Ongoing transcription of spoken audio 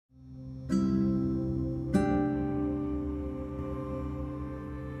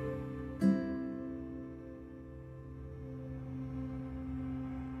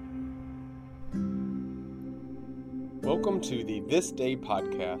Welcome to the This Day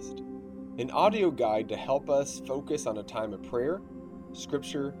podcast, an audio guide to help us focus on a time of prayer,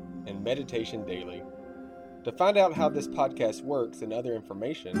 scripture, and meditation daily. To find out how this podcast works and other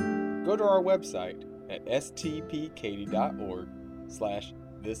information, go to our website at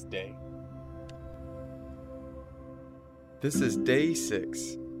stpkaty.org/thisday. This is day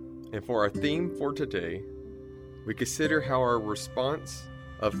 6, and for our theme for today, we consider how our response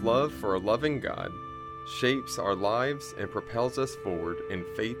of love for a loving God shapes our lives and propels us forward in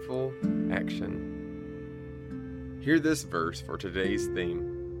faithful action. Hear this verse for today's theme.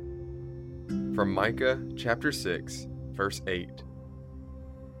 From Micah chapter 6, verse 8.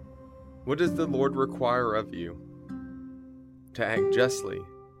 What does the Lord require of you? To act justly,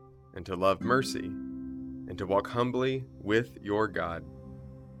 and to love mercy, and to walk humbly with your God.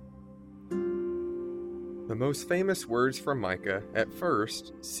 The most famous words from Micah at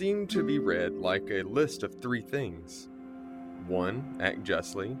first seem to be read like a list of 3 things. 1. Act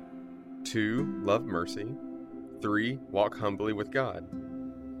justly. 2. Love mercy. 3. Walk humbly with God.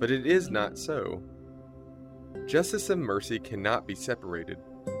 But it is not so. Justice and mercy cannot be separated,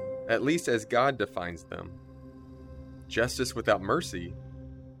 at least as God defines them. Justice without mercy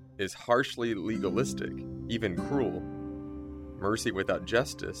is harshly legalistic, even cruel. Mercy without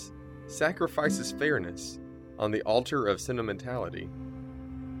justice sacrifices fairness on the altar of sentimentality.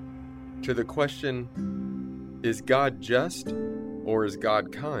 To the question, is God just or is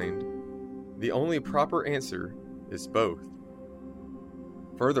God kind? The only proper answer is both.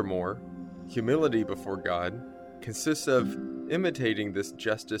 Furthermore, humility before God consists of imitating this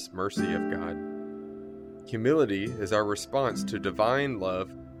justice mercy of God. Humility is our response to divine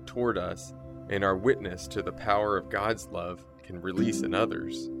love toward us and our witness to the power of God's love can release in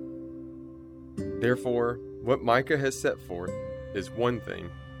others. Therefore, what Micah has set forth is one thing,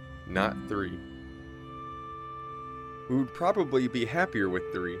 not 3. We would probably be happier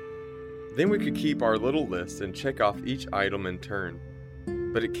with 3. Then we could keep our little list and check off each item in turn.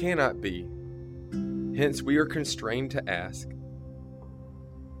 But it cannot be. Hence, we are constrained to ask,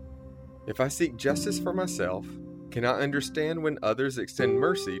 if I seek justice for myself, can I understand when others extend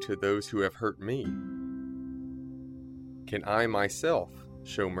mercy to those who have hurt me? Can I myself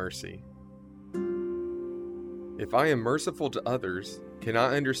show mercy? If I am merciful to others, can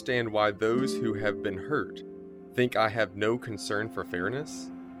I understand why those who have been hurt think I have no concern for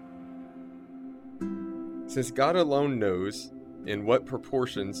fairness? Since God alone knows in what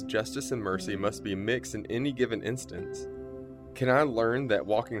proportions justice and mercy must be mixed in any given instance, can I learn that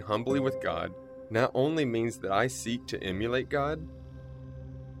walking humbly with God not only means that I seek to emulate God?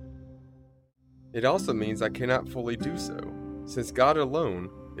 It also means I cannot fully do so, since God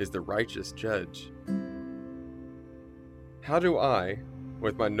alone is the righteous judge. How do I,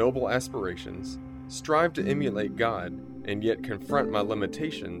 with my noble aspirations, strive to emulate God and yet confront my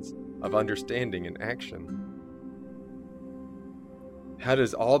limitations of understanding and action? How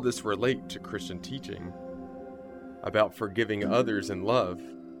does all this relate to Christian teaching about forgiving others in love,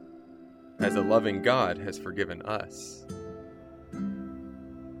 as a loving God has forgiven us?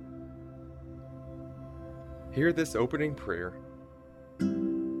 Hear this opening prayer.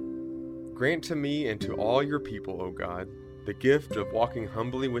 Grant to me and to all your people, O God, the gift of walking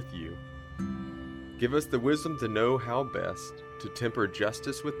humbly with you. Give us the wisdom to know how best to temper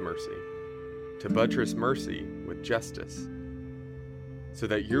justice with mercy, to buttress mercy with justice, so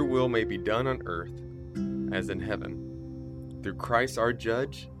that your will may be done on earth as in heaven, through Christ our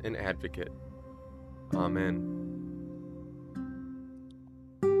Judge and Advocate. Amen.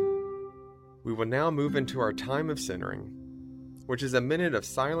 We will now move into our time of centering, which is a minute of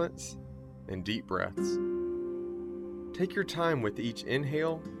silence and deep breaths. Take your time with each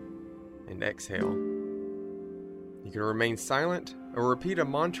inhale and exhale. You can remain silent or repeat a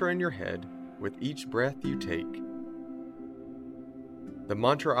mantra in your head with each breath you take. The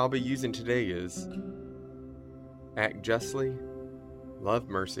mantra I'll be using today is, act justly, love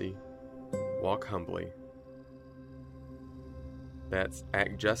mercy, walk humbly. That's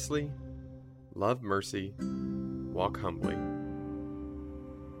act justly, love mercy, walk humbly.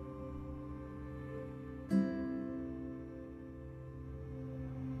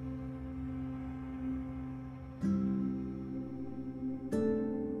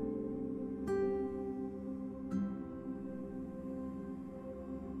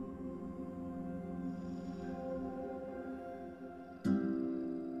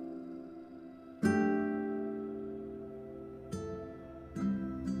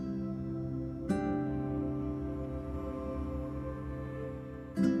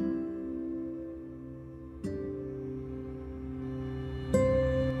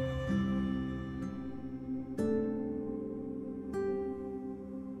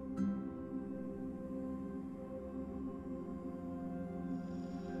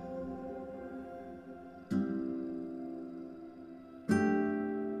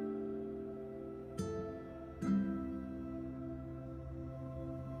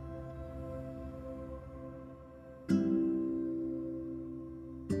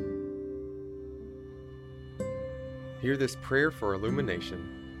 Hear this prayer for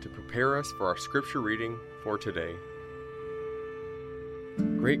illumination to prepare us for our scripture reading for today.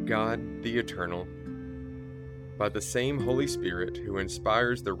 Great God, the Eternal, by the same Holy Spirit who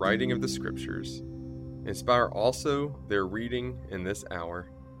inspires the writing of the Scriptures, inspire also their reading in this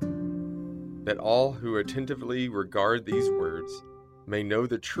hour, that all who attentively regard these words may know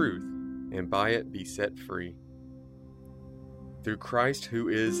the truth and by it be set free. Through Christ, who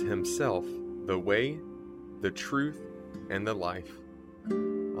is himself the way, the truth, and the life.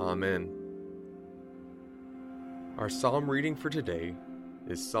 Amen. Our psalm reading for today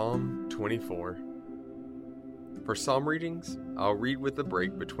is Psalm 24. For psalm readings, I'll read with a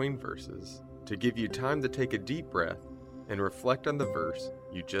break between verses to give you time to take a deep breath and reflect on the verse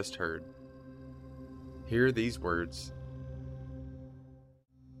you just heard. Hear these words.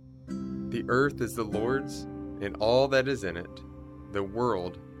 The earth is the Lord's, and all that is in it, the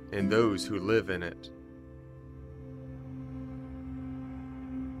world and those who live in it.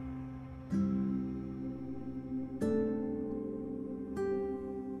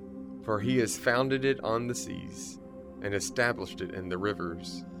 For he has founded it on the seas, and established it in the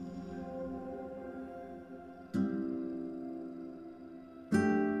rivers.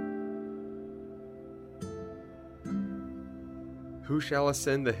 Who shall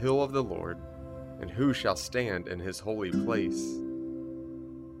ascend the hill of the Lord, and who shall stand in his holy place?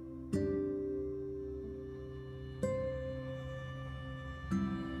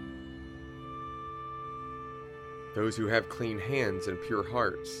 Those who have clean hands and pure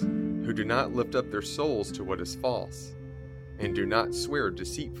hearts, who do not lift up their souls to what is false, and do not swear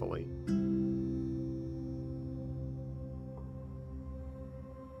deceitfully.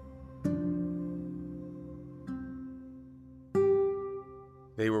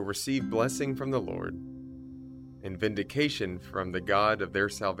 They will receive blessing from the Lord, and vindication from the God of their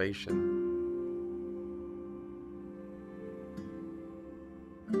salvation.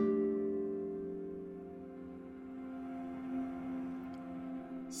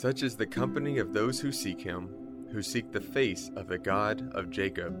 Such is the company of those who seek him, who seek the face of the God of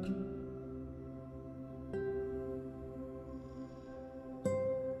Jacob.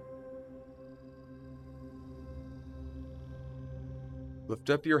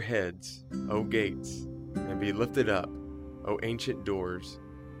 Lift up your heads, O gates, and be lifted up, O ancient doors,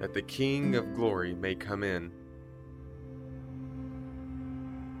 that the King of glory may come in.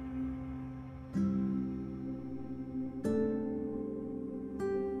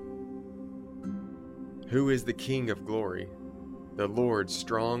 Who is the King of glory? The Lord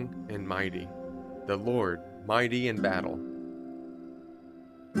strong and mighty, the Lord mighty in battle.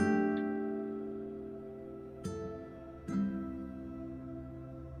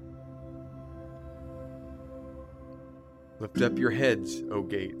 Lift up your heads, O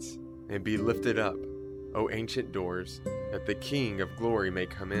gates, and be lifted up, O ancient doors, that the King of glory may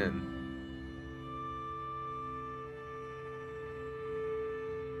come in.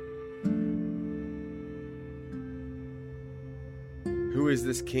 Who is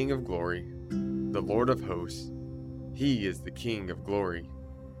this King of glory? The Lord of hosts. He is the King of glory.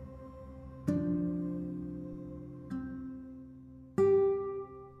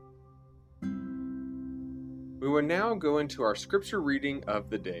 We will now go into our scripture reading of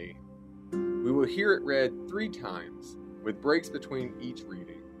the day. We will hear it read 3 times, with breaks between each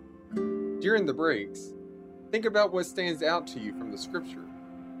reading. During the breaks, think about what stands out to you from the scripture.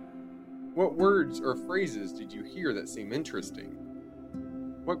 What words or phrases did you hear that seem interesting?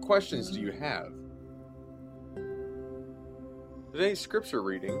 What questions do you have? Today's scripture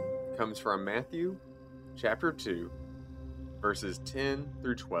reading comes from Matthew chapter 2, verses 10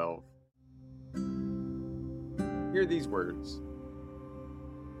 through 12. Hear these words.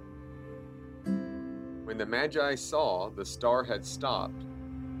 When the Magi saw the star had stopped,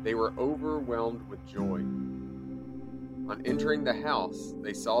 they were overwhelmed with joy. On entering the house,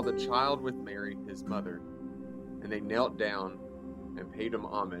 they saw the child with Mary, his mother, and they knelt down and paid him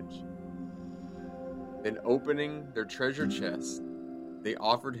homage. Then opening their treasure chest, they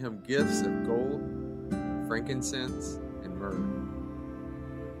offered him gifts of gold, frankincense, and myrrh.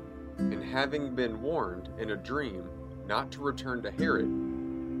 And having been warned in a dream not to return to Herod,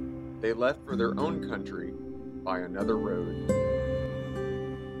 they left for their own country by another road.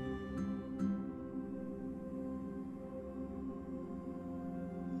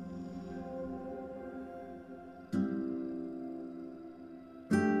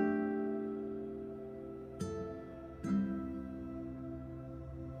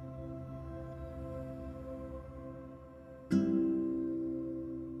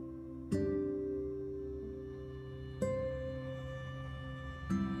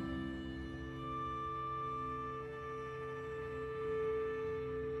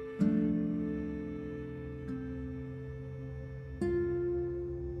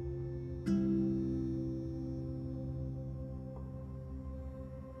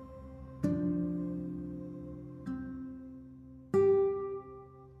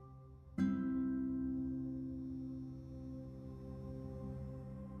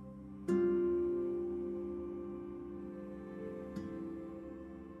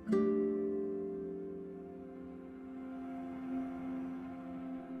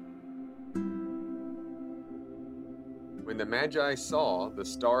 When the Magi saw the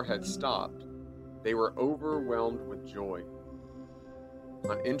star had stopped, they were overwhelmed with joy.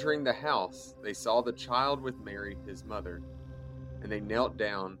 On entering the house, they saw the child with Mary, his mother, and they knelt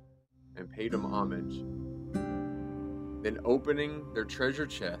down and paid him homage. Then, opening their treasure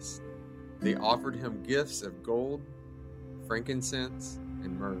chests, they offered him gifts of gold, frankincense,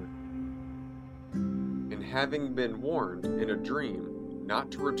 and myrrh. And having been warned in a dream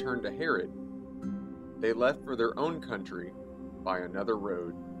not to return to Herod, they left for their own country by another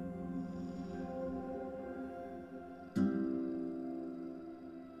road.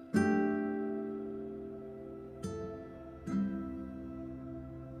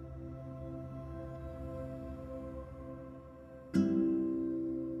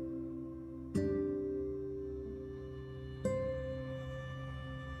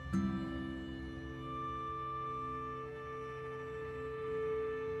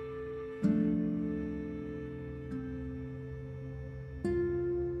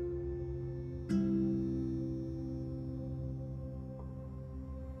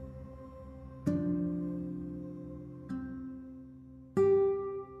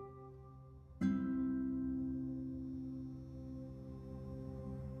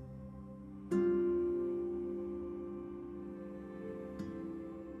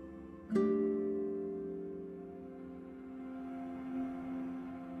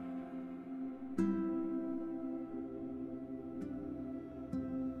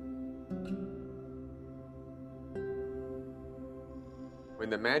 When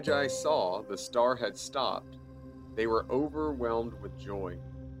the Magi saw the star had stopped, they were overwhelmed with joy.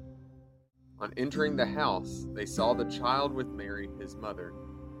 On entering the house, they saw the child with Mary, his mother,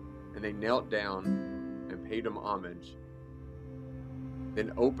 and they knelt down and paid him homage.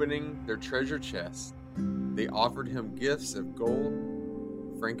 Then, opening their treasure chests, they offered him gifts of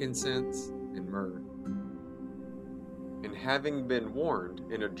gold, frankincense, and myrrh. And having been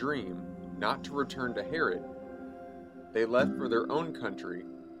warned in a dream not to return to Herod, they left for their own country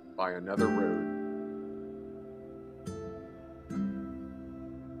by another road.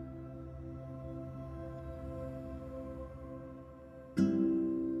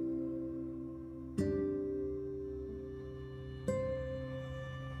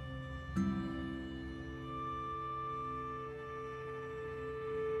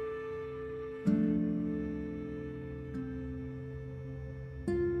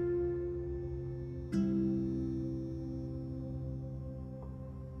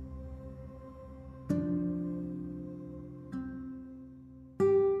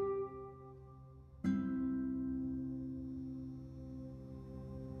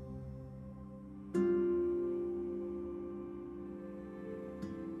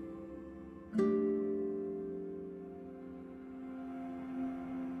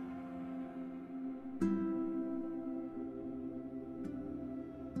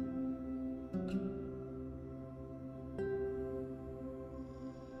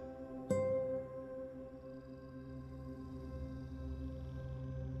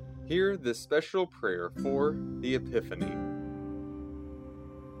 Hear this special prayer for the Epiphany.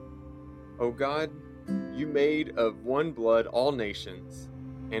 O God, you made of one blood all nations,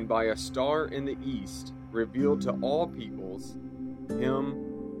 and by a star in the east revealed to all peoples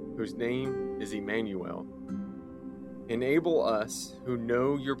him whose name is Emmanuel. Enable us who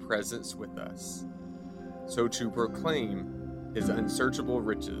know your presence with us, so to proclaim his unsearchable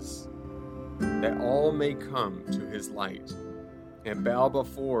riches, that all may come to his light and bow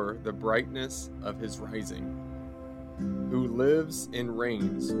before the brightness of his rising, who lives and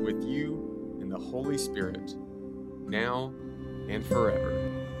reigns with you in the Holy Spirit, now and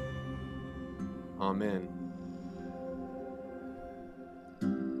forever. Amen.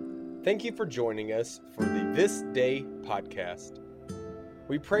 Thank you for joining us for the This Day podcast.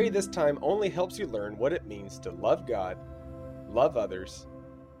 We pray this time only helps you learn what it means to love God, love others,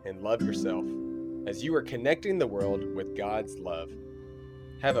 and love yourself, as you are connecting the world with God's love.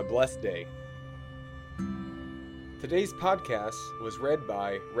 Have a blessed day. Today's podcast was read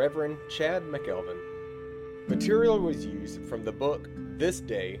by Reverend Chad McElvin. Material was used from the book This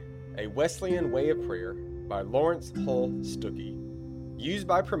Day, A Wesleyan Way of Prayer by Lawrence Hull Stuckey, used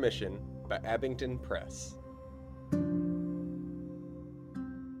by permission by Abington Press.